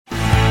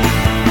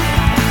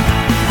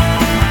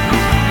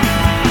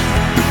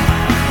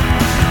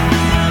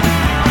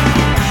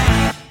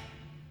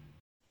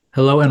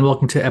Hello and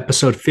welcome to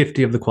episode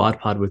 50 of the Quad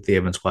Pod with the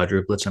Evans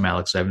Quadruplets. I'm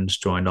Alex Evans,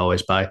 joined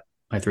always by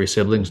my three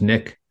siblings,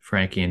 Nick,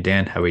 Frankie, and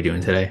Dan. How are we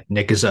doing today?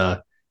 Nick is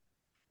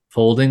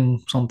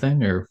folding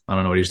something, or I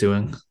don't know what he's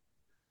doing.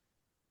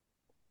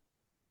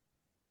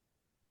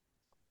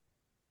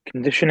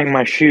 Conditioning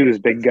my shoes,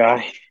 big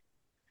guy.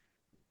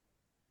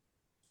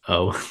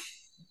 Oh,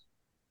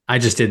 I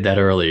just did that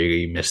earlier.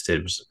 You missed it.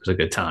 It was a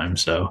good time.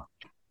 So,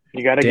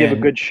 You got to give a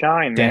Dan, good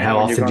shine, Dan, man, how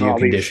when you're often going do to you all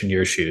these condition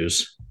your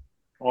shoes?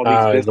 all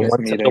these The business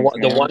one t- the meetings, one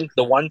the man. one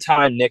the one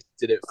time Nick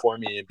did it for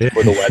me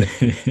before the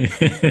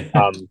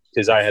wedding,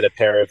 because I had a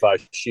pair of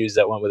shoes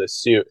that went with a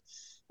suit,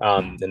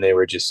 and they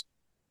were just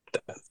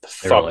the They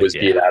were fuck like, was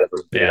beat yeah, out of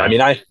them, dude. I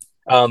yeah,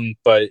 mean,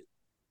 but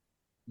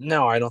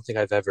no, I don't think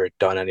I've ever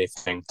done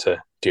anything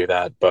to do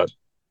that, but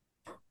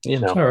you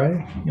it's know, all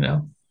right.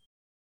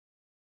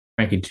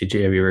 Frankie, did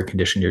you have you ever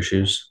conditioned your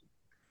shoes?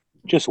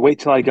 Just wait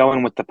till I go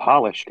in with the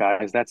polish,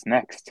 guys. That's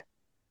next.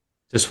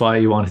 Just why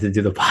you wanted to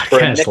do the for a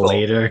podcast nickel.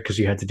 later because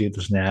you had to do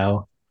this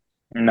now.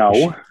 You No,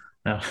 should,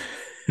 no.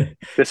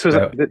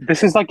 Well,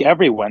 this is like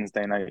every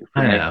Wednesday night for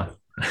I me. know.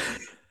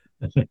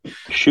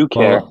 Shoe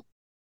care. Well,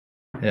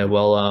 yeah,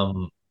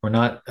 well, we're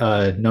not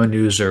no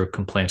news or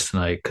complaints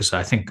tonight because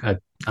I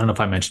don't know if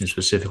I mentioned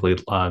specifically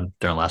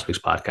during last week's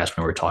podcast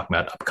when we were talking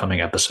about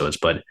upcoming episodes,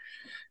 but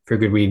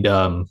figured we'd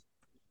kind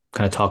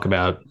of talk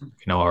about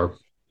our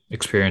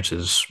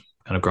experiences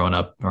kind of growing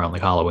up around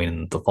like Halloween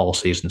and the fall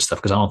season stuff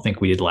because I don't think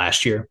we did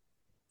last year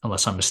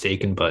unless I'm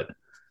mistaken, but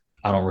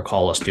I don't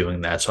recall us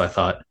doing that. So I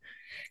thought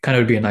kind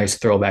of would be a nice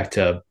throwback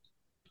to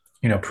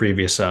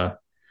previous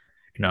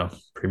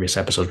previous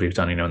episodes we've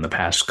done in the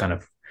past kind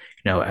of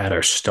at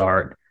our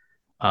start.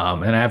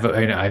 And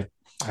I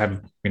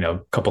have a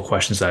couple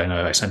questions that I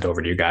know I sent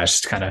over to you guys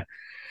to kind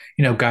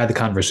of guide the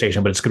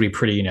conversation, but it's going to be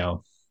pretty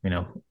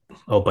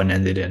open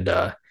ended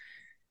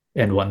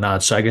and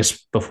whatnot. So I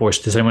guess before,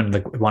 does anyone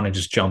like want to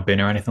just jump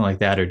in or anything like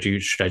that, or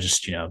should I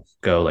just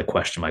go like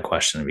question by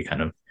question and we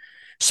kind of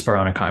spur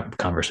on a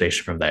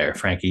conversation from there?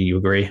 Frankie, you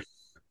agree?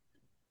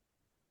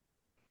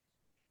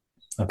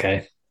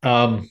 Okay.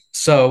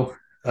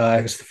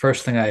 I guess the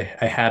first thing I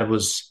had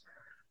was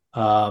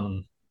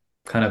um,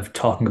 kind of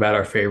talking about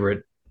our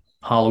favorite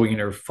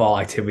Halloween or fall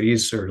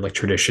activities or like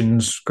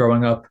traditions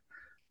growing up.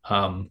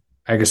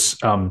 I guess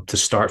to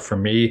start for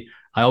me,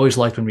 I always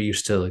liked when we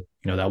used to like,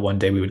 that one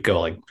day we would go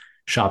like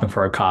shopping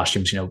for our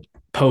costumes,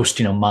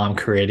 post, mom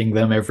creating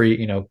them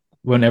every,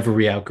 whenever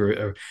we outgrew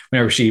or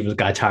whenever she was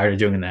got tired of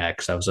doing that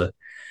because that was a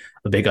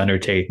big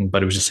undertaking,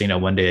 but it was just,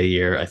 one day a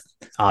year,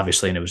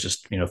 obviously, and it was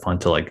just, fun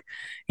to like,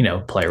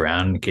 play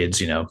around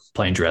kids,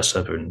 playing dress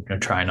up and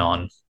trying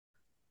on,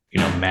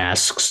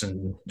 masks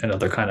and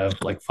other kind of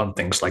like fun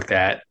things like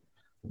that.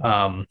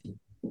 Um,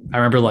 I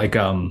remember like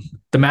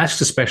the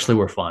masks especially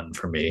were fun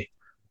for me.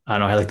 I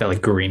don't know, I had like that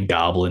like Green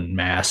Goblin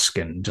mask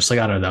and just like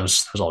I don't know, that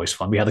was always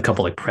fun. We had a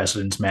couple like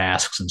presidents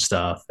masks and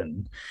stuff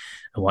and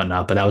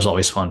whatnot, but that was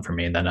always fun for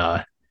me. And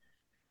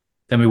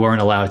then we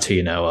weren't allowed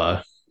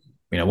to,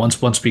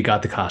 once we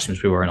got the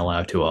costumes, we weren't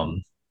allowed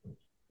to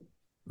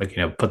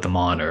like put them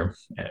on or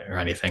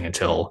anything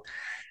until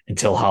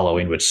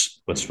Halloween, which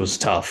was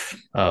tough.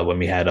 When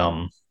we had I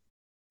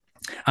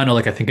don't know,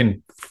 like I think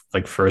in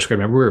like first grade,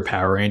 remember we were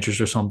Power Rangers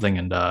or something,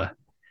 and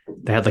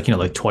they had like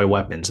like toy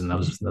weapons, and that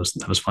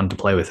was fun to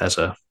play with as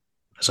a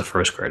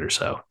first grader.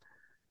 So,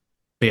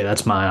 but yeah,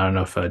 that's mine. I don't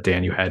know if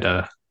Dan, you had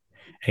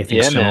anything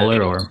yeah, man.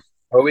 similar or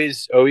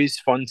Always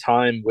fun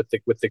time with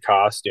the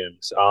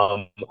costumes.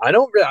 I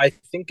don't really, I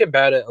think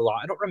about it a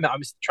lot. I don't remember. I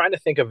was trying to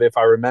think of if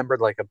I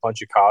remembered like a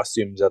bunch of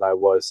costumes that I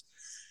was.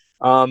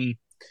 Um,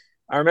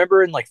 I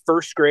remember in like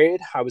first grade,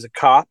 I was a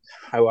cop.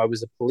 I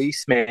was a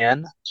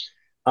policeman.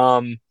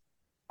 Um,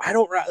 I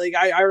don't like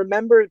I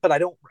remember, but I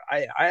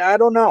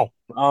don't know.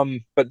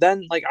 But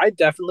then like I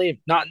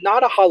definitely not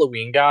a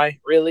Halloween guy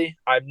really.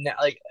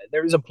 Like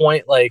there was a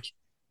point like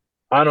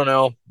I don't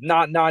know,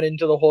 not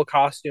into the whole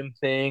costume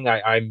thing.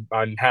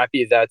 I'm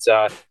happy that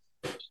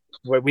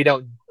we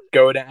don't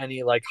go to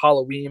any like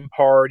Halloween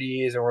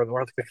parties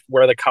or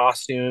wear the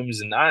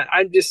costumes, and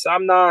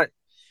I'm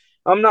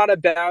not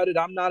about it.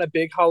 I'm not a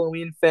big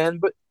Halloween fan,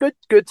 but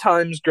good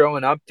times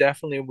growing up.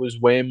 Definitely was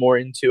way more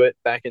into it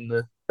back in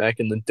the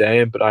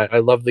day. But I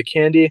love the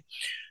candy.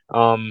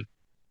 Um,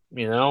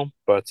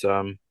 but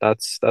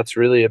that's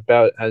really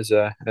about as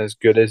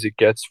good as it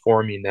gets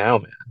for me now,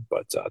 man.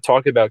 But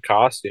talk about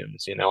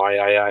costumes,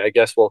 I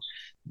guess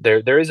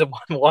there is a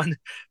one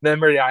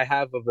memory I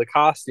have of the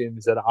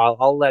costumes that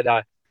I'll let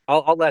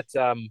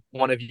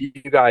one of you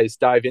guys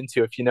dive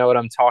into if you know what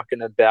I'm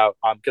talking about.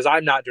 Because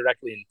I'm not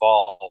directly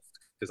involved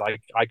because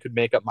I could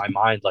make up my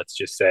mind, let's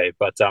just say.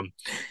 But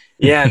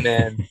yeah,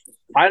 man,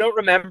 I don't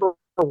remember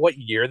what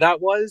year that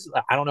was.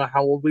 I don't know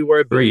how old we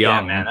were, but very yeah,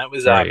 man, young, that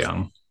was very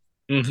young.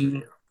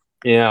 mhm.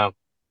 Yeah.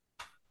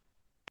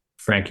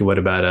 Frankie, what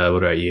about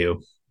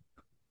you?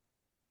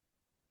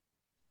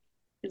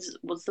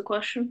 What's the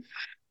question?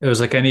 It was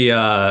like any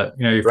your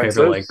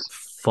favorite like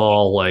Dresses.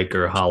 fall like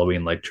or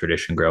Halloween like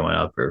tradition growing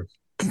up or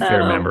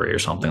favorite Oh, memory or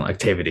something like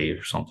activity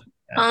or something.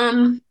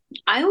 Yeah.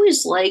 I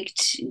always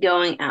liked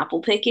going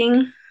apple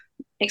picking,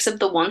 except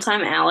the one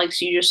time,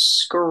 Alex, you just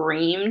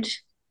screamed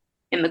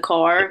in the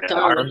Yeah, car. Don't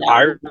know I what rem- that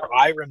I, was about.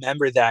 I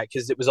remember that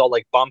because it was all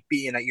like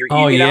bumpy and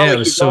Oh yeah, it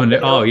like you was go so. up the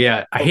Oh hill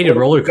yeah, I a hated little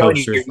roller bit and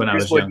coasters when I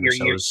was younger,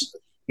 so it was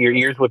your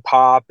ears would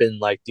pop and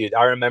like, dude,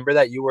 I remember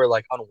that you were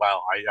like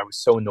unwell. I was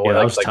so yeah, annoyed.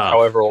 that was Like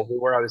tough. however old we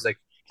were, I was like,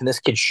 can this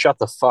kid shut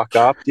the fuck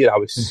up, dude? I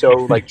was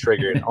so like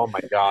triggered. Oh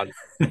my god,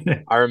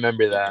 I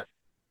remember that.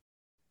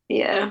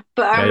 Yeah,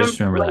 but I Yeah, I remember just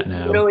remember like that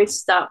we would now. always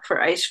stop for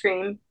ice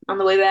cream on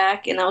the way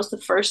back, and that was the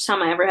first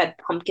time I ever had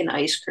pumpkin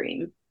ice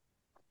cream.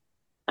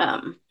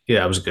 Um, Yeah,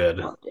 that was good.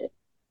 Loved it.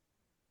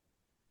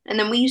 And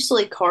then we used to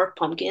like carve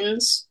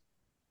pumpkins,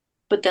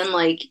 but then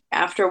like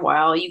after a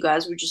while, you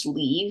guys would just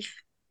leave,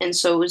 and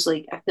so it was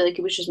like I feel like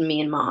it was just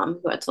me and mom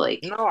who had to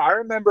like, No, I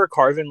remember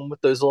carving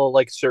with those little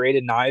like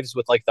serrated knives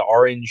with like the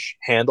orange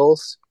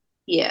handles.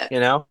 yeah. You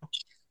know,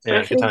 But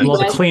I yeah, good feel like you Well, times.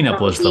 the guys would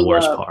cleanup was the probably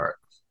worst part.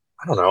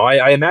 I don't know.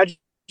 I imagine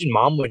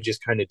mom would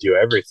just kind of do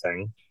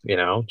everything,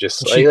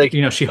 just Well, she like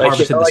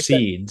harvested the like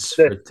seeds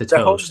the for to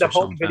toast the or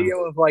home something.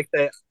 video of like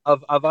the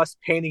of us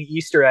painting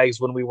Easter eggs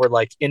when we were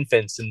like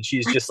infants, and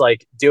she's just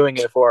like doing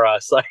it for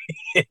us. Like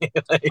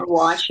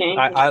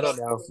watching. I don't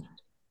know.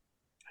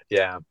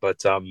 Yeah, but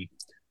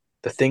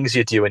the things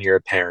you do when you're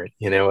a parent,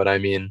 you know what I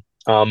mean?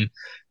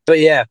 But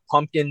yeah,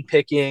 pumpkin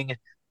picking,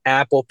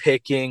 apple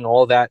picking,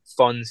 all that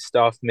fun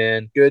stuff,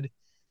 man.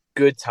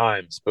 Good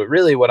times. But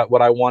really,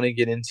 what I want to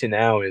get into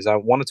now is I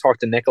want to talk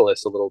to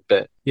Nicholas a little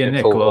bit, Yeah, if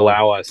Nick. he'll Well,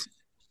 allow us.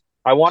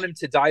 I want him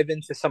to dive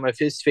into some of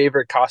his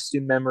favorite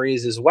costume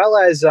memories, as well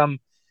as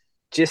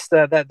just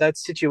that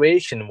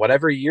situation,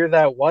 whatever year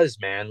that was,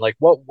 man. Like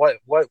what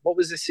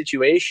was the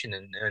situation,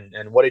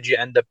 and what did you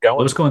end up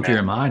what going was with, going through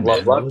your man? mind,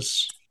 Love man? What love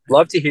was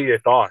love to hear your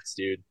thoughts,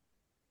 dude.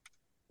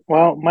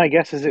 Well, my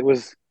guess is it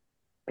was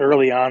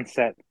early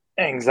onset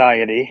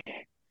anxiety.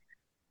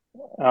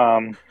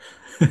 Um,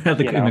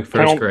 in the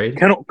first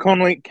grade?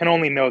 can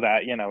only know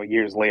that,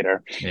 years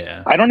later.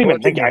 Yeah, I don't Well, even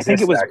it think didn't I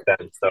think it exist was back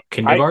then, so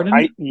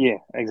kindergarten. yeah,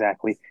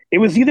 exactly. It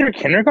was either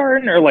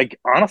kindergarten or like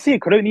honestly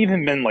it could have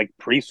even been like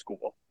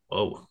preschool.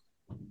 Whoa.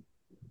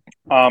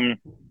 Um,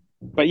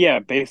 but yeah,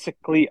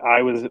 basically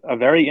I was a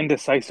very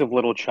indecisive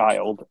little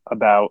child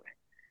about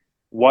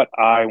what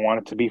I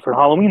wanted to be for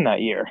Halloween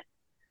that year.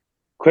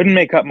 Couldn't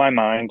make up my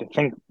mind.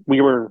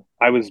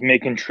 I was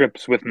making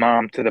trips with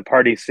mom to the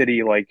Party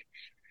City like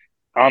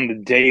on the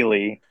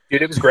daily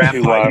dude, it was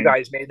to grandpa. You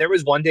guys made there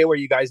was one day where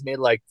you guys made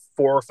like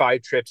 4 or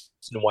 5 trips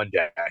in one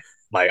day.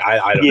 Like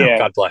I don't know. yeah,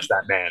 God bless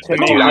that man. to But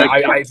Oh, make dude, I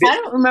like I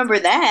don't remember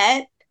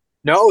that.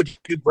 no,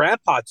 dude,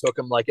 grandpa took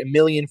him like a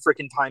million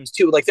freaking times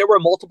too. Like there were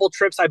multiple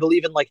trips, I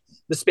believe, in like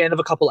the span of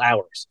a couple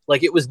hours.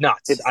 Like it was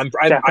nuts. it's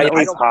I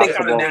definitely don't think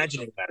I'm possible.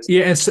 imagining this.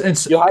 Yeah,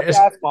 You'll have to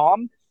ask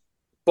mom,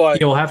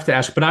 but you'll have to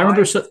ask. But I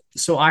remember, I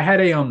so I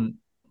had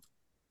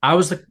I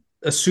was like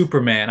a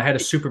Superman. I had a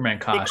Superman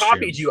he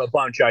copied costume. you a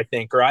bunch, I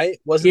think, right?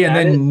 Wasn't Yeah, and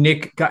that it? then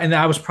Nick got, and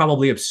I was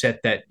probably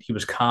upset that he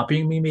was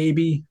copying me,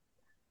 maybe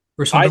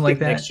or I something like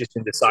think Nick's that. just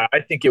indecisive. I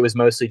think it was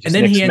mostly And just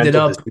then he Nick's ended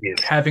mental up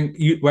disease. having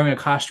you wearing a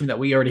costume that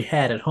we already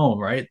had at home,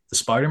 right? The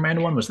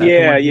Spider-Man one was that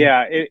the Yeah, one he?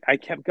 yeah. I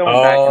kept going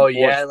back Oh and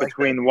forth yeah, like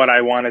the between what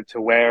I wanted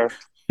to wear,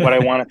 what I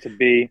wanted to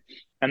be.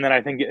 And then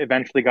I think it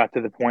eventually got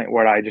to the point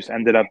where I just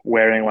ended up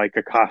wearing like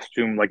a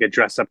costume, like a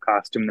dress up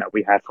costume that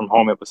we had from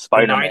home. It was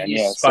the Spider-Man. '90s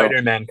Yeah. So,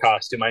 Spider-Man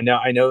costume. I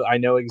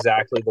know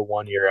exactly the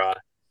one you're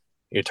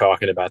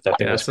talking about. That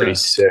Yeah, thing was pretty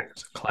sick.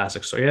 it's a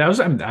classic story. Yeah,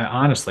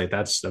 honestly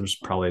that was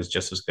probably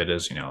just as good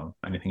as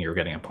anything you were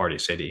getting at Party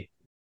City.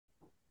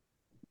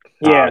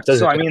 yeah. It So,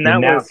 doesn't. I I mean, mean, now,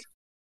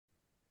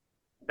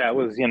 that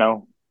was,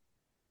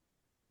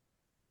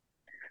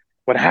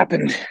 what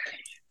happened.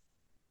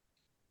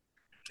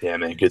 yeah,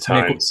 man, good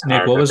Nick, times.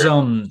 I Nick, remember.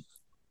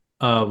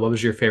 what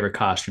was your favorite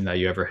costume that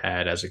you ever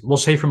had as we'll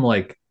say from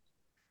like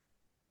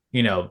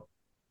you know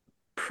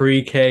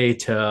pre-K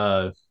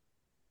to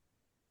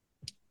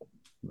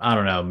I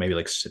don't know, maybe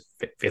like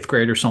fifth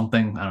grade or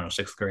something. I don't know,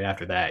 sixth grade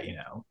after that,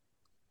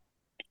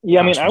 Yeah,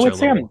 I mean, I costumes are a would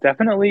say I'm little.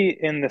 definitely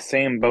in the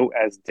same boat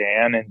as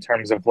Dan in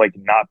terms of like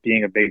not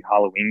being a big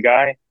Halloween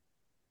guy.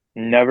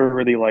 Never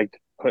really liked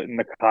putting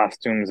the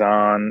costumes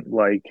on.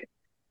 Like,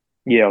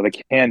 the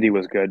candy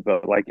was good,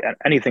 but like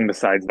anything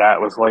besides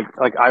that was like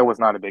I was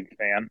not a big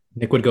fan.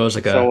 Nick would go as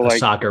like So a like,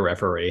 soccer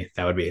referee.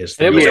 That would be his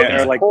And it thing. was Or like yeah,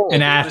 or always a like,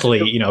 an cold.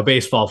 athlete,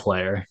 baseball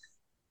player.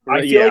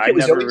 I feel yeah, like I it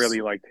was never always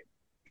really liked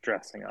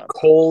dressing up.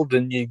 cold,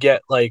 and you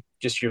get like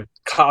just your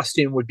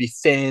costume would be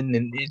thin,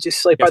 and it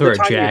just like You have by to the wear a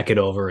time jacket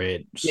over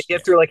it. you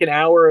get through like an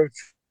hour of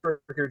trick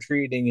or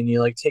treating, and you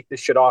like take this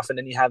shit off, and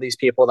then you have these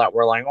people that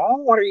were like, "Oh,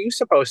 what are you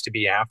supposed to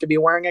be? You have to be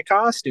wearing a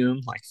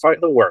costume." Like,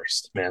 fight the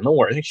worst, man. The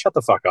worst. Like, shut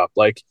the fuck up.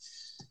 Like,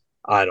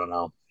 I don't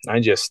know. I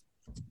just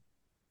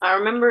I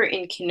remember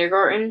in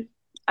kindergarten,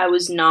 I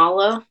was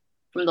Nala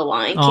from The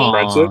Lion King.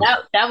 expensive.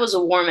 Oh, That was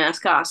a warm ass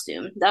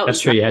costume. That that's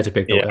was true. not, You had to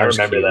pick Yeah, I that was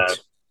remember that.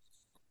 cute.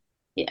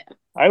 yeah.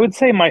 I would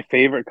say my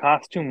favorite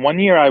costume. One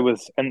year I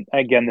was, and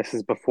again, this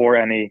is before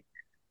any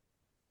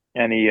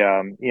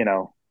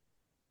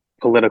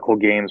political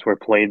games were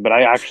played, but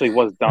I actually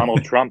was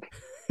Donald Trump.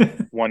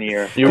 one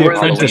year You for The were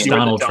the Apprentice Halloween. you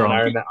were the Donald Don.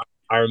 Trump.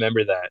 I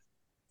remember that.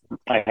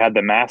 I had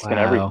the mask and Wow,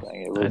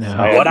 everything. It I was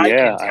I know. had What I yeah,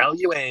 can tell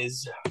you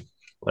is,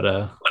 What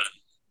a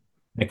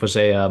Nick was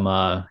he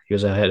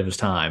was ahead of his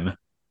time.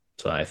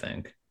 That's what I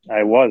think.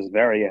 I was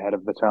very ahead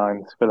of the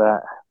times for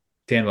that.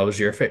 Dan, what was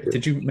your favorite?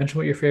 Did you mention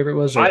what your favorite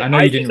was? Or I I know I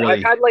you didn't just I've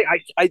really had like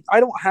I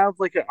don't have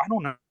like I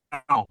don't know,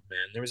 man.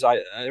 There was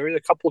a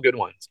couple good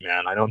ones,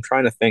 man. I know I'm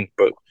trying to think,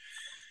 but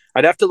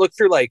I'd have to look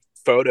through like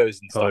photos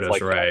and stuff photos,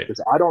 like that right?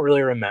 because I don't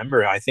really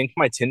remember. I think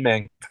my Tin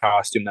Man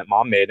costume that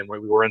mom made and where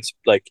we were in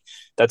like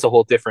that's a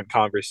whole different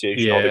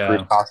conversation. All the group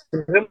Yeah.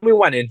 costumes. And we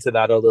went into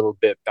that a little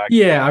bit back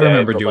in the Yeah, I day,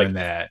 remember but like doing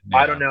that.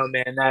 I don't Yeah. know,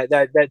 man.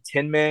 That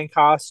Tin Man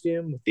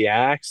costume with the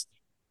axe,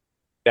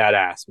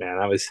 badass, man.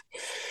 I was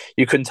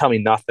you couldn't tell me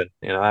nothing.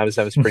 You know, I was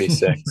pretty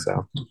sick.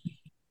 So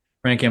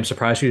Frankie, I'm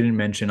surprised you didn't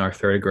mention our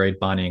third grade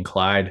Bonnie and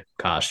Clyde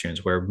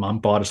costumes where mom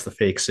bought us the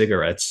fake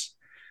cigarettes,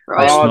 Bro,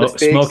 like oh, the fake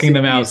smoking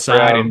them ciggies, outside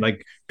bro. and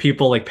like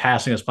people like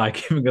passing us by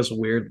giving us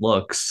weird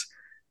looks.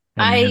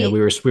 And I we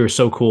were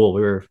so cool.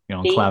 We were,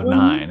 on cloud vaguely,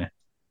 nine.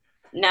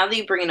 now that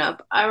you bring it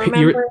up, I Your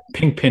remember,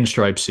 pink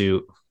pinstripe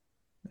suit,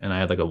 and I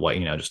had like a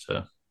white, just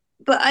a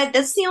but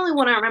that's the only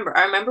one I remember.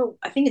 I remember,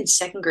 I think in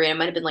second grade, it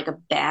might have been like a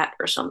bat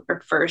or something,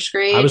 or first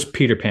I was grade.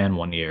 Peter Pan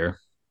one year.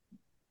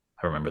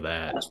 I remember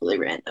that. That's really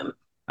random.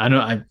 I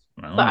don't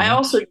But I know.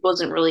 also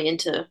wasn't really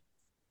into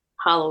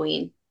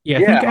Halloween. Yeah,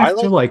 I Yeah, think I after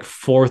like like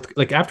fourth,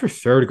 like after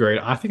third grade,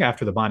 I think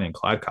after the Bonnie and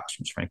Clyde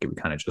costumes, frankly, we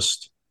kind of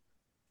just,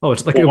 oh,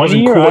 it's like Well, it one wasn't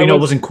year cool. I It was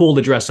wasn't cool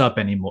to dress up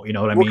anymore. You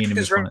know what I well mean? And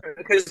we just want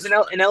because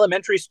in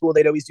elementary school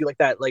they'd always do like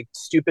that like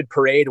stupid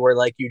parade where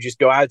like you just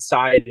go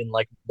outside and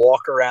like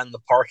walk around the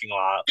parking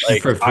lot.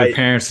 Like for I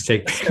parents to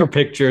take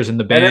pictures and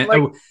the and then band.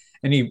 like Oh,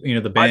 and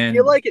the I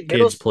feel band like in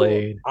middle kids school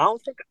played.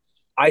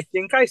 I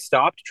think I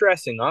stopped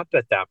dressing up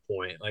at that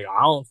point. Like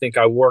I don't think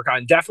I work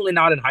on definitely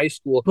not in high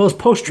school. Well, it's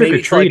post trick or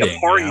Maybe to like a treating,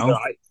 party, but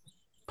I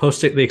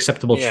post the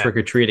acceptable yeah. trick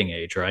or treating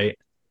age, right?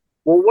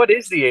 Well, what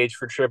is the age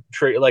for trip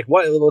trade? Like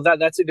what? Well,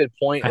 that's a good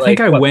point. I think Like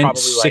I what? went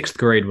Probably like sixth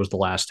grade was the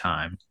last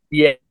time.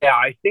 yeah.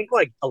 I think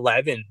like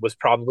 11 was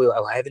probably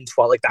 11,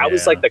 12. Like that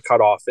was like Yeah. the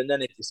cutoff, and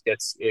then it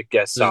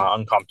gets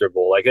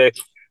uncomfortable. Like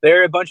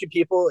there are a bunch of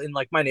people in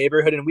like my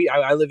neighborhood, and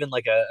I live in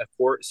like a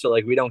court, so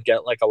like we don't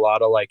get like a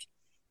lot of like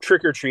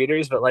trick or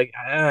treaters, but like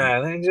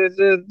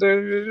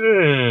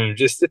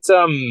just it's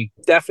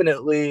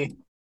definitely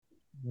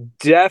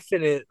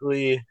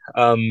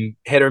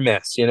hit or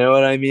miss. You know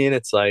what I mean?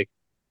 It's like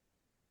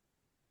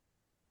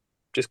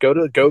just go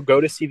to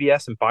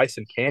CVS and buy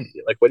some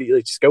candy. Like what do you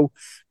like, just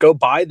go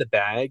buy the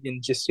bag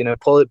and just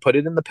put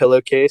it in the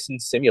pillowcase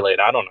and simulate.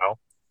 I don't know.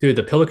 Dude,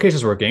 the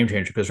pillowcases were a game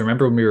changer because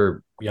remember when we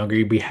were younger,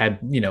 we had,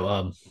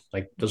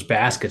 like those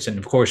baskets. And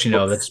of course,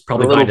 that's The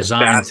probably by little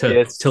design to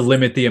baskets.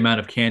 limit the amount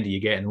of candy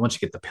you get. And once you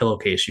get the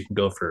pillowcase, you can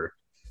go for,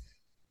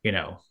 you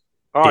know,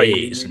 Oh,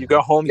 days. you And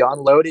go home, you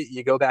unload it,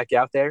 you go back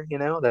out there.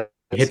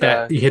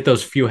 That's you hit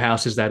those few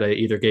houses that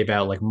either gave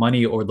out like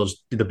money or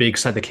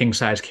the king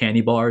size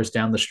candy bars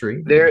down the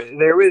street.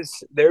 And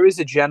there was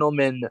a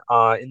gentleman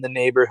in the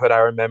neighborhood I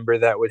remember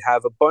that would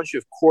have a bunch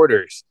of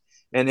quarters.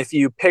 And if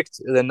you picked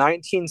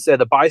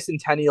the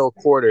Bicentennial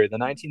quarter, the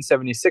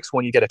 1976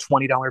 one, you get a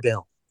 $20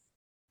 bill.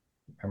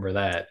 remember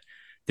that.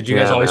 Did you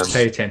guys Yeah, always man.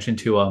 pay attention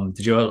to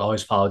did you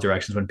always follow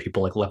directions when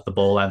people like left the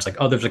bowl? I was like,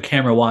 oh, there's a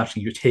camera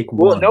watching you, take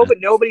Well, one. no, but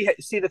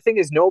see, the thing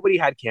is, nobody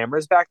had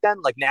cameras back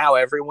then. Like now,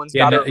 everyone's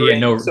Yeah, got no, a yeah, ring.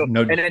 no, So,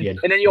 no, and then yeah,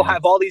 and then you'll yeah.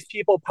 have all these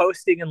people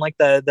posting in like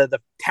the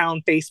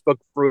town Facebook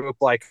group,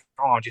 like,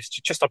 oh,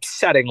 just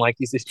upsetting. Like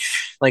these,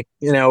 like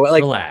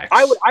like Relax.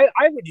 I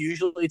would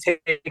usually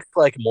take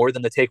like more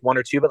than to take one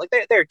or two, but like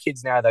there are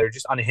kids now that are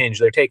just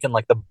unhinged. They're taking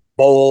like the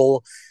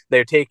bowl.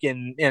 They're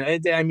taking,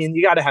 I mean,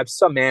 you got to have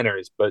some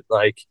manners, but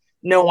like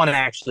no one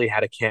actually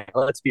had a camera.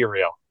 Let's be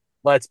real.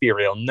 Let's be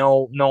real.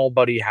 No,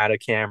 nobody had a Right,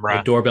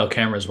 camera doorbell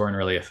cameras weren't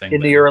really a thing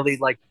in the then. early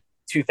like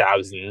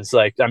 2000s.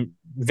 Like I'm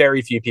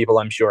very few people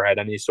I'm sure had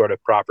any sort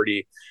of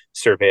property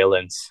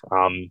surveillance.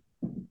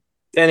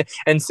 And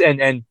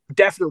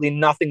definitely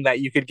nothing that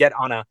you could get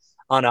on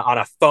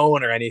a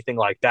phone or anything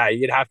like that.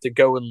 You'd have to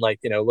go and like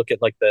look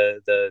at like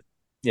the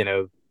you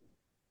know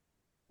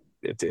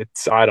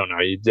it's I don't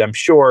know. I'm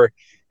sure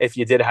if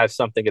you did have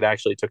something, it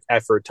actually took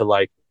effort to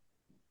like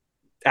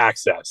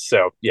access.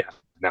 So yeah,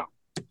 no,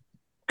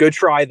 good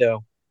try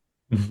though.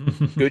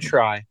 Good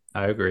try.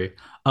 I agree.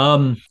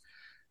 Um,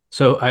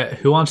 so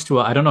who wants to?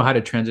 I don't know how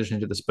to transition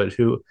into this, but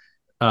who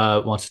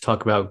wants to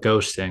talk about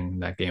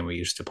ghosting? That game we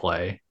used to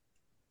play.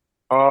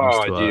 Wants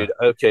Oh, to dude.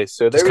 Okay,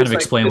 so just there kind of was like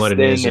explain what this it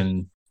is thing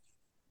and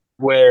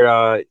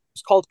where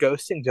it's called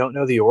ghosting. Don't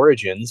know the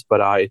origins, but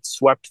it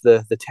swept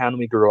the town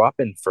we grew up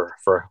in for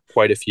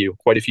quite a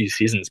few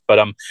seasons. But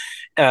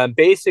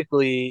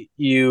basically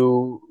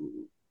you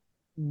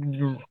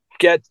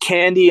get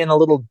candy in a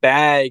little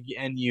bag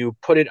and you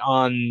put it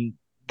on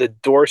the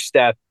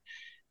doorstep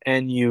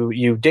and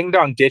you ding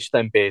dong ditch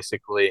them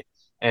basically,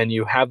 and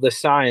you have the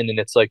sign and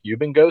it's like you've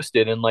been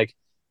ghosted and like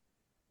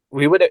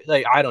we would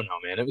like I don't know,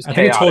 man. It was I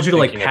think it told chaotic you to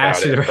like thinking pass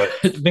about it. it, but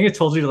I think it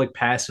told you to like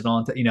pass it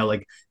on to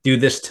like do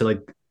this to like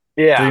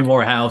three Yeah.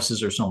 more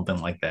houses or something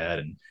like that.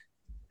 And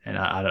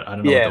I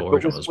don't know what the Yeah,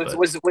 but origin was was, was but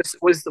was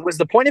was was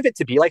the point of it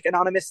to be like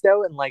anonymous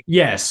though, and like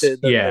yes, the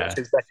yeah,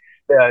 'cause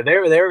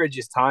there were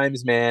just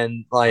times,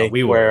 man, like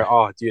we where, were.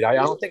 oh, dude, I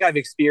don't think I've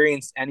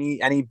experienced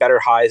any better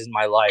highs in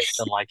my life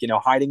than like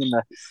hiding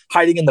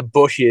in the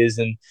bushes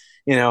and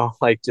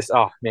like just,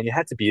 oh man, you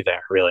had to be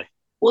there, really.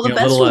 Well, the You know,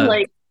 best little was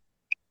like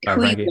sorry,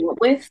 who you Frankie.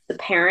 went with, the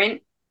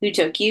parent who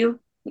took you.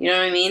 You know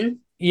what I mean?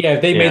 Yeah,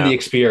 they made Yeah. the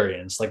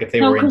experience. Like if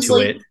they No, were because into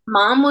like it,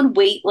 mom would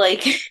wait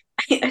like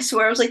I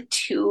swear it was like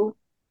two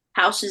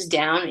houses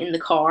down in the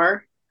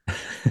car.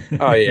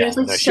 Oh It yeah, was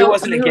like no, she so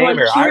wasn't a we were like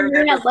gamer. I turn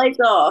your remember headlights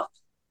off.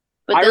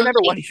 But I then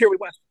remember one like year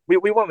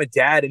we went with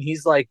dad, and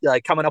he's like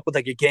coming up with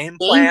like a game game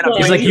plan. I'm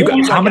he's just like, plan, "You,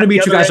 he's yeah. I'm like gonna at the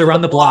meet you other guys end of the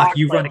around the block. block,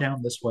 You run like,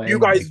 down this way." you And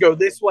guys like, go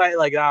this way.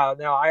 Like, no,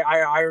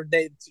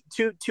 they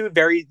two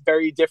very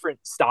very different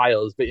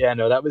styles. But yeah,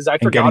 no, I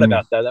and forgot getting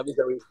about that. That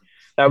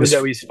it was was,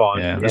 always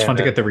fun. yeah, it was Yeah, fun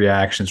to man. get the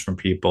reactions from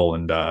people,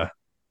 and yeah,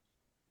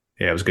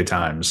 it was good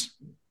times.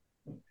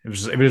 It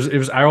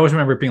was. I always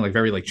remember it being like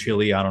very like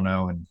chilly. I don't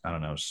know, and I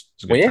don't know. It was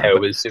a Well, good yeah, time.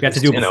 But it we had to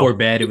was do it before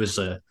bed. It was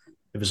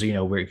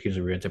weird because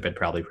we went to bed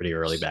probably pretty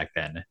early back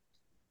then,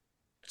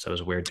 so it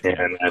was weird to yeah,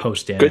 go man.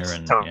 post Good dinner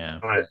and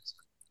yeah, times,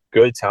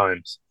 good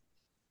times.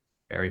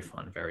 very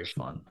fun, very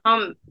fun.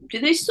 Do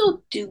they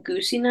still do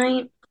Goosey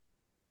Night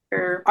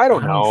or I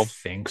don't I don't know.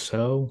 think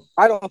so.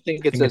 I don't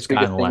think I it's think as it's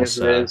big a gotten thing as less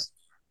it is.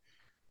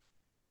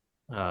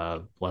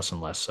 less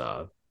and less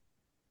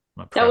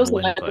not that was the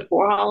prevalent, night but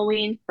before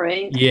Halloween,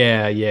 right?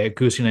 yeah, yeah,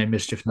 Goosey Night,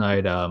 Mischief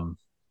Night. I don't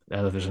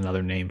know if there's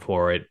another name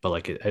for it, but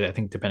like I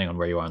think depending on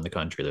where you are in the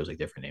country, there's like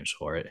different names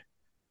for it.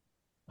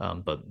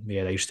 But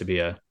yeah, that used to be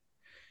a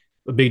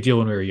big deal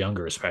when we were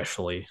younger,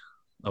 especially.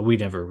 We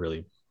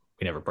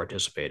never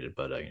participated,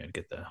 but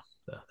get the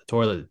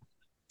toilet,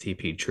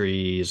 TP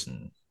trees,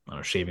 and I don't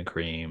know, shaving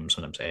cream,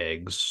 sometimes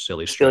eggs,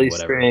 silly string, Silly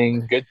whatever.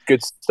 string,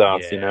 good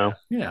stuff. Yeah,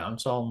 yeah,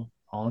 it's all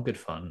in good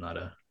fun, not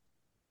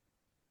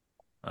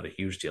a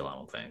huge deal, I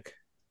don't think.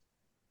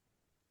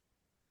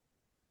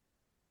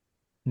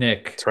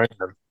 Nick, That's right,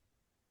 man.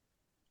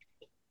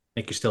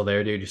 Nick, you still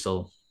there, dude? You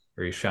still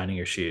Are you shining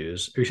your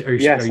shoes?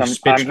 Yes,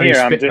 I'm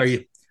here. I'm just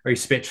are you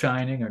spit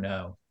shining or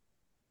no?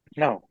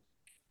 no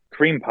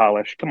cream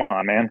polish. Come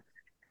on, man.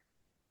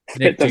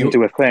 Spit Nick, do doesn't you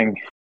do a thing.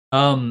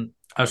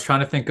 I was trying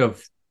to think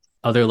of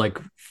other like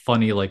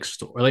funny like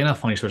or like not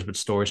funny stories, but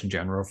stories in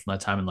general from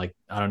that time. And like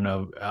I don't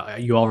know,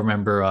 you all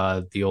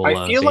remember the old I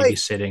feel like,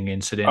 babysitting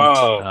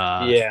incident oh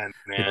yeah,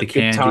 with the man,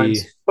 good candy,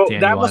 times. But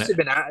dandelion.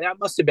 that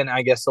must have been,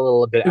 I guess, a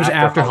little bit It was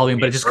after after Halloween,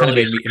 but Halloween, it just kind of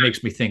it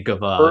makes me think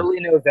of early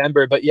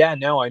November. But yeah,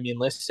 no, I mean,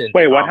 listen,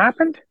 Wait, what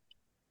happened?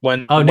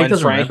 oh, Nick when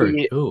doesn't remember.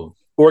 Frankie Ooh,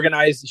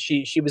 organized,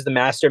 she was the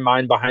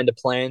mastermind behind the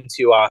plan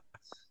to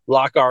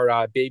lock our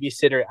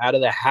babysitter out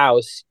of the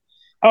house,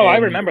 Oh, I and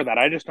remember that.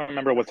 I just don't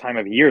remember what time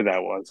of year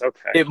that was.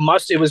 Okay.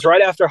 it was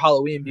right after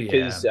Halloween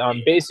yeah. because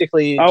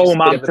basically, Oh, just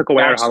a bit mom of a took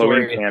away our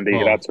Halloween backstory.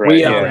 candy. Well, That's right.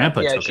 We your Yeah.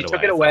 grandpa Yeah, took she it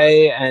took away, it I thought.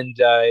 away, and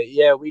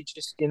yeah, we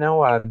just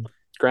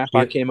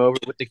grandpa We came over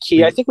with the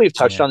key. I we think we've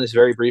touched yeah on this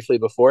very briefly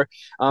before,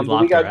 we but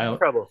we locked her got in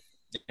out. trouble.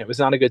 It was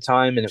not a good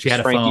time, and it She was had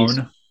a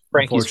phone,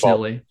 Frankie's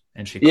fault. unfortunately,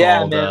 and she Yeah,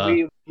 called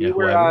man, we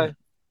were whoever.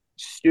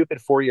 stupid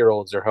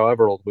 4-year-olds or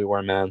however old we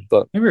were, man.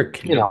 But Maybe we were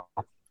you kinder know,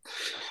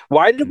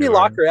 why did we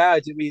lock kindergarten. her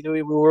out?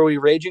 Were we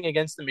raging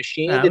against the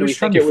machine? Nah, we Did were we just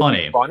trying think to be it would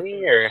be funny,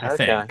 funny? Or I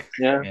okay, think.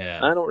 yeah,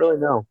 Yeah. I don't really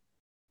know.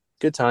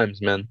 Good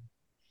times, man.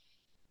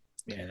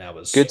 Yeah, that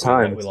was Good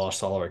we times.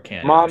 lost all of our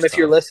candy. That Mom, was if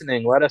you're tough.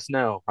 listening, let us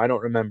know. I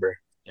don't remember.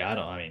 Yeah,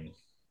 I mean,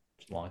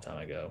 it's a long time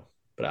ago.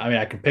 But I mean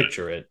I can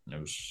picture it. And it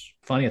was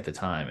funny at the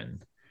time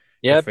and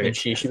her Yep, and fate.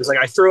 she was like,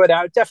 I threw it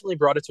out. Definitely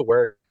brought it to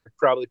work.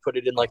 Probably put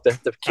it in like the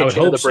I would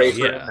kitchen or hope the so, break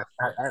room. yeah.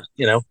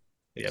 You know.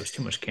 Yeah, it was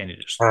too much candy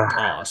to just Uh,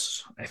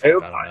 toss, I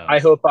think. I don't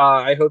know.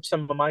 I hope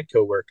some of my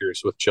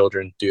coworkers with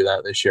children do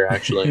that this year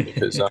actually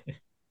because Yeah,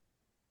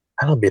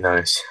 that'll be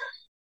nice.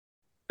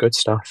 Good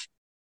stuff.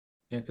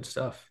 good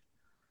stuff.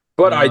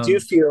 But I do Um,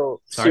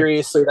 feel Sorry.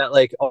 seriously that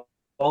like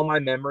all my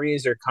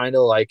memories are kind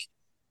of like,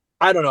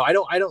 I don't know. I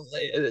don't.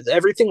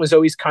 Everything was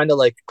always kind of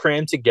like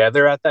crammed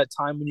together at that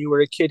time when you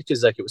were a kid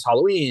because like it was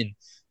Halloween.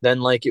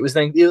 Then like it was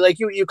then like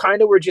you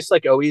kind of were just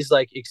like always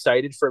like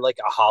excited for like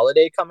a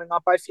holiday coming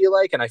up. I feel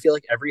like, and I feel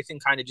like everything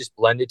kind of just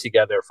blended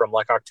together from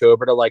like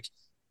October to like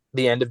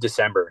the end of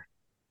December.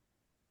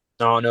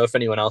 I don't know if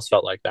anyone else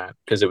felt like that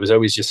because it was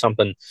always just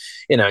something,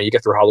 you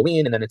get through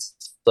Halloween and then it's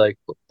like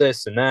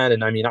this and that.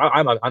 And I mean,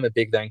 I'm a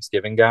big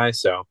Thanksgiving guy,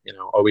 so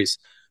always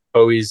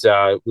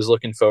was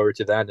looking forward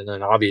to that. And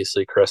then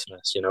obviously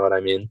Christmas, you know what I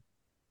mean?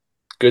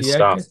 Good Yeah,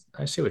 stuff.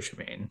 I see what you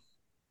mean.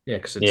 Yeah,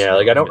 because it's Yeah,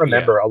 like I don't yeah.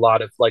 remember a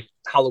lot of like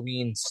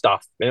Halloween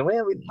stuff. Man, we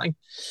like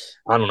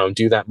I don't know,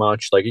 do that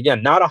much. Like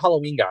again, not a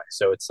Halloween guy,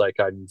 so it's like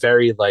I'm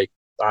very like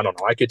I don't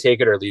know. I could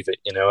take it or leave it.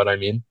 You know what I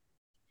mean?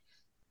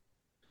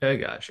 I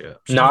gotcha.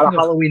 Not a Speaking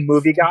of Halloween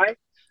movie guy.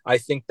 I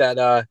think that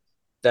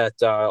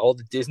all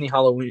the Disney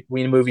Halloween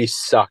movies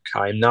suck.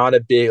 I'm not a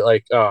big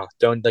like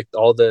don't like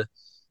all the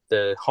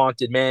the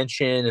haunted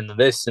mansion and the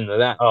this and the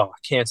that. Oh, I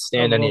can't Oh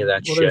stand any of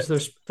well, that well.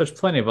 shit. There's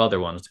plenty of other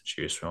ones to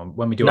choose from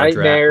when we do our draft.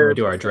 When we Nightmare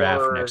do our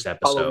draft next Before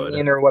episode,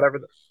 Halloween or whatever.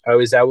 Oh,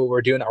 is that what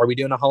we're doing? Are we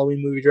doing a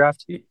Halloween movie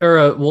draft?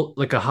 or well,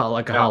 like a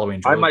No,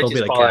 Halloween I draft. might There'll be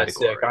just like call out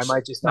sick. I categories.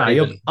 might just Nah, not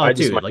you'll. even. Oh, I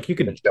just dude, might like not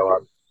even show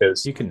up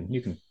because you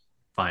can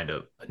find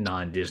a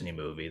non Disney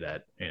movie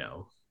that you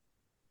know.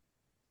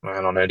 I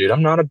don't know, dude.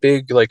 I'm not a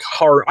big like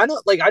horror. I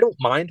don't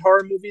mind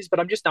horror movies, but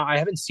I'm just not. I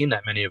haven't seen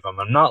that many of them.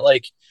 I'm not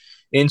like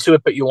into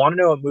it. But you want to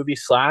know what movie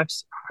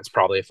slaps? It's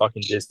probably a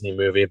fucking Disney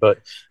movie. But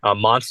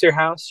Monster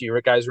House. You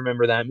guys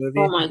remember that Oh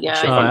movie? my That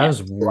shit God, fucking That yeah. was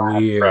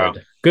slapped, bro.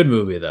 weird. Good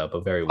movie though,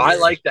 but very I weird.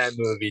 like that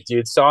movie,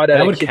 dude. Saw it at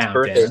That a would kid's count,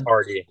 birthday Dan.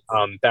 party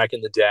back in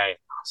the day.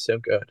 So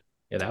good.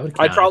 Yeah, that would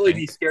I'd count. I probably be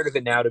think. scared of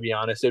it now, to be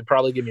honest. It'd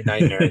probably give me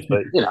nightmares,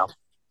 but you know,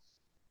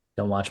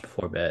 Don't watch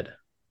before bed.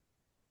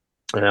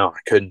 no, I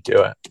couldn't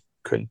do it.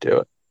 Couldn't do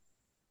it.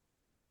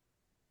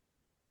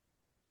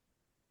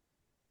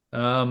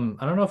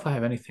 I don't know if I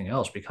have anything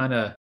else. We kind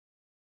of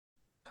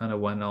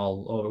went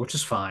all over, which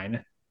is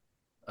fine.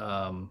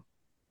 Um,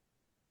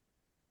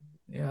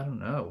 yeah, I don't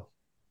know.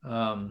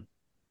 Um,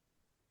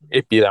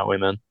 It'd be that way,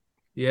 man.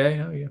 yeah,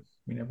 you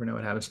never know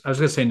what happens. I was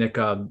gonna say, Nick,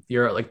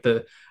 you're like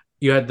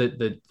you had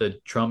the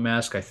Trump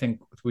mask. I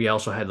think we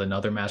also had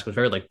another mask. It was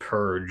very like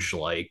purge,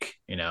 like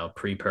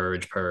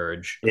pre-purge,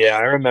 purge. Yeah,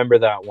 I remember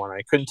that one.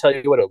 I couldn't tell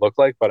you what it looked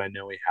like, but I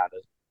know we had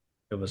it.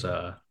 It was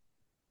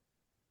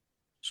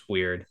it's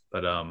weird,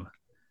 but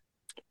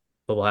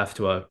we'll have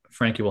to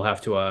Frankie will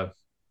have to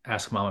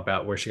ask mom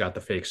about where she got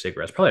the fake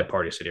cigarettes. Probably at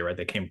Party City, right?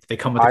 They come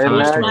with the I costume,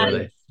 or imagine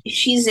they.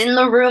 She's in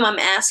the room. I'm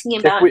asking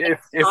if about we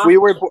Nick's if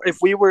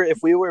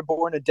we were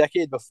born a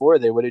decade before,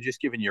 they would have just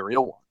given you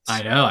real I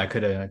ones. know. I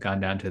could have gone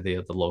down to the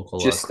local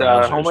Just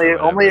Krausers or only a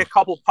whatever.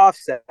 couple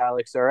puffs,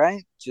 Alex. All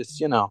right, just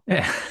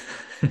Yeah.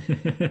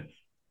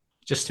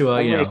 Just to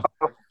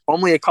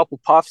only a couple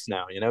puffs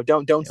now.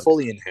 Don't yeah,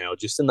 fully inhale,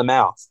 just in the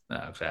mouth. no,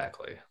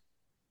 exactly,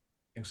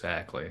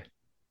 exactly.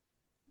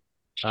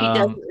 She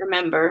doesn't Um,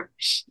 remember.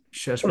 she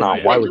doesn't No,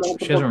 remember. why It would you? She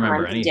multiple doesn't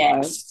remember times a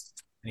day.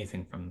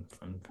 anything I from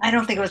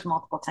don't think it yesterday. was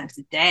multiple times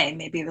a day.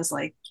 Maybe it was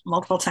like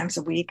multiple times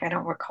a week. I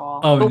don't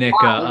recall. Oh, But Nick,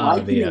 why? Why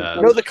do you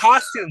No, think the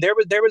costume.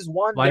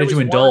 why did you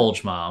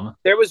indulge, Mom?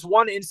 There was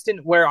one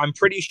instant where I'm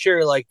pretty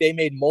sure like they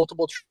made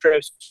multiple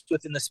trips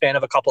within the span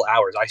of a couple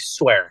hours. I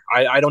swear.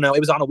 I don't know. It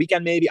was on a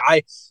weekend maybe.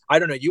 I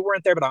don't know. You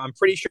weren't there, but I'm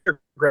pretty sure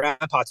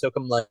Grandpa took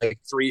him like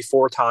 3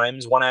 4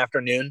 times one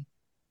afternoon.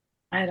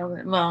 I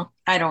don't know.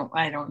 Maybe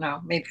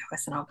I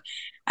wasn't home.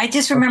 I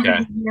just remember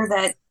Okay. the year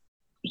that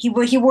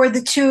he wore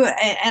the two,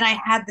 and I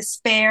had the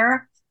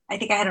spare. I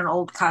think I had an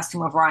old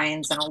costume of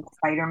Ryan's, an old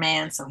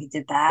Spider-Man, so he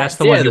did that. That's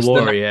the one Yeah, he this is the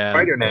wore. Yeah,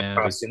 Spider-Man yeah.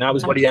 costume. That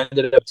was what he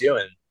ended up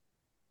doing.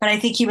 But I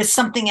think he was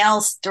something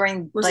else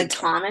during was like it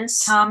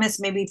Thomas? Thomas,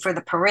 maybe for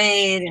the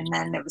parade, and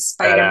then it was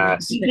Spider-Man.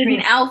 Badass. He did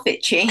an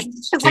outfit change.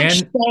 Like Dan,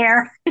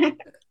 spare. I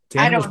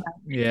Dan don't was, know.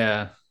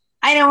 yeah,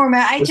 I don't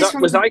remember. I just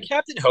Was remember. I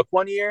Captain Hook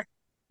one year?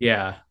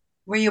 yeah.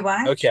 Were you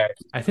what? Okay.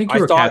 I think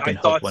you were Captain I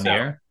Hook thought one so.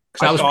 year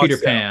because I I was thought Peter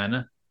so.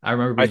 Pan. I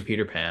remember I being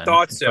Peter Pan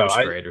thought in so.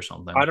 first grade or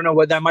something. I don't know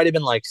what that might have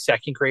been like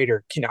second grade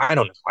or I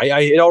don't know.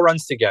 It all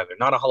runs together.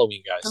 Not a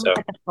Halloween guy. So Look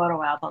at the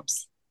photo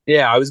albums.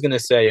 yeah, I was gonna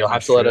say you'll have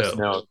That's to let us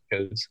true. know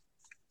because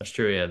That's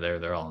true. Yeah,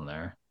 they're all in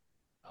there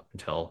up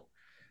until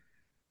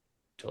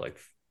like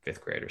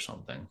fifth grade or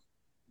something.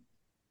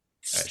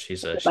 All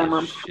right, Bye,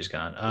 Mom. she's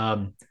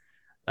gone.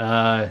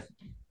 Uh,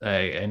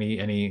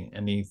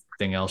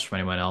 anything else from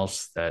anyone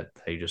else that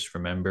you just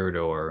remembered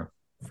or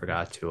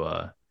forgot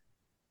to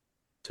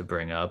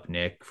bring up?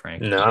 Nick,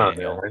 Frankie, no,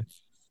 Daniel. man.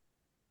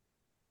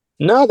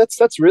 No,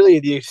 that's really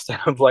the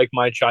extent of like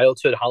my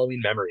childhood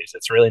Halloween memories.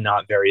 It's really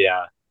not very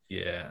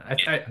Yeah,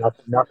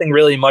 nothing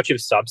really much of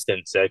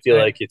substance. I feel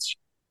like it's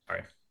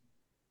sorry.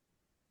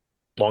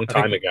 a long I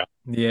time think ago.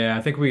 yeah,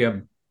 I think we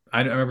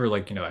I remember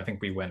like I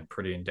think we went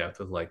pretty in depth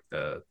with like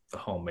the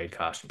homemade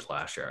costumes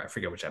last year. I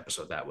forget which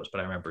episode that was, but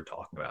I remember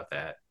talking about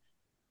that.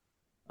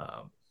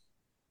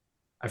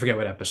 I forget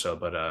what episode,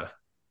 but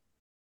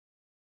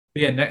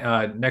yeah,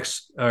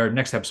 next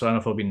episode. I don't know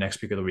if it'll be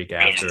next week or the week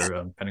after,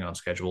 depending on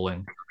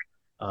scheduling.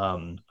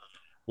 Um,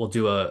 we'll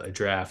do a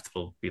draft.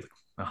 It'll be like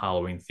a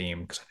Halloween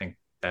theme because I think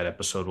that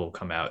episode will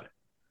come out.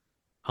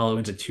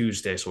 Halloween's a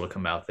Tuesday, so it'll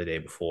come out the day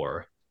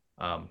before.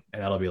 And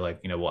that'll be like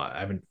what I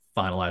haven't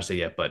finalized it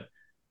yet, but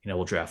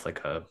we'll draft like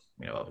a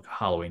like a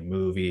Halloween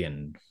movie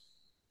and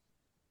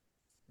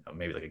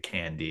maybe like a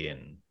candy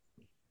and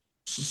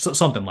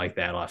something like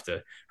that. I'll have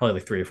to probably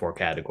like 3 or 4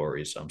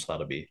 categories. So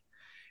that'll be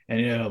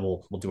and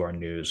we'll do our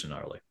news and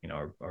our like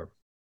our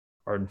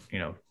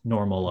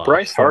normal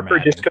Bryce Harper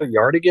just formatting. got a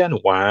yard again.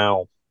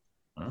 Wow.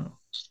 Oh,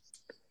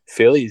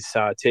 Phillies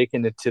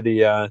taking it to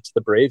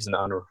the Braves in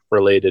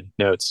unrelated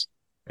notes.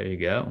 there you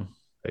go.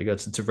 There you go.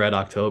 It's a red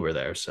October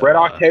there. So Red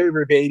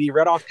October, baby.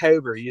 Red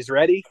October. He's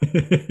ready.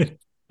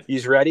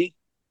 He's ready.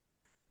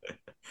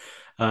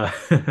 uh,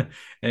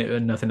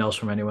 nothing else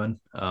from anyone.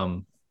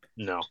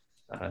 No.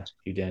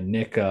 You Dan,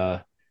 Nick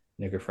or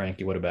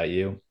Frankie. What about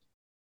you?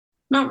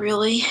 Not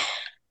really.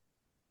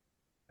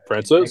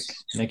 Francis?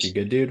 Nick, you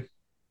good, dude?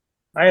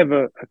 I have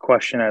a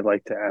question I'd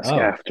like to ask Oh,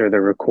 after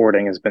the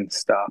recording has been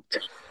stopped.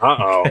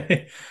 Uh-oh.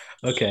 okay.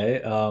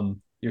 Okay.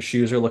 Your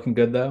shoes are looking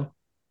good though.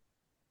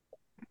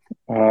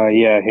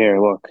 Yeah,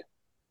 here, look.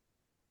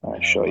 I I'll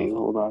mean, I show love you. them.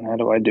 Hold on. How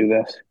do I do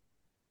this?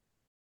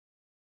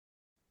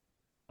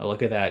 Oh,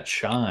 look at that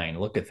shine.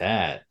 Look at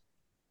that.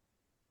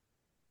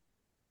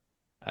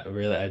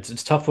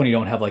 It's tough when you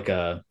don't have like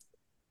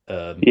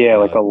Yeah,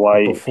 like a a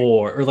light.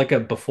 before or like a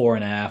before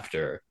and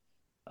after,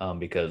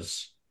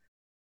 because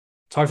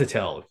it's hard to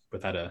tell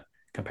without a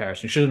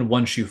comparison. You should have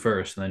one shoe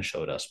first and then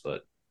showed us,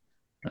 but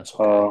that's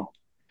okay. Uh,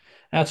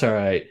 That's all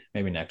right.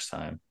 Maybe next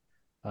time.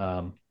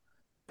 Um,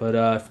 but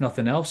if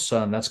nothing else,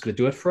 that's going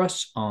to do it for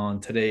us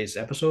on today's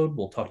episode.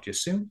 We'll talk to you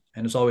soon.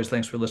 And as always,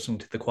 thanks for listening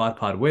to the Quad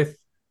Pod with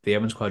the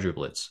Evans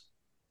Quadruplets.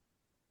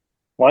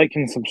 like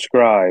and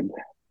subscribe.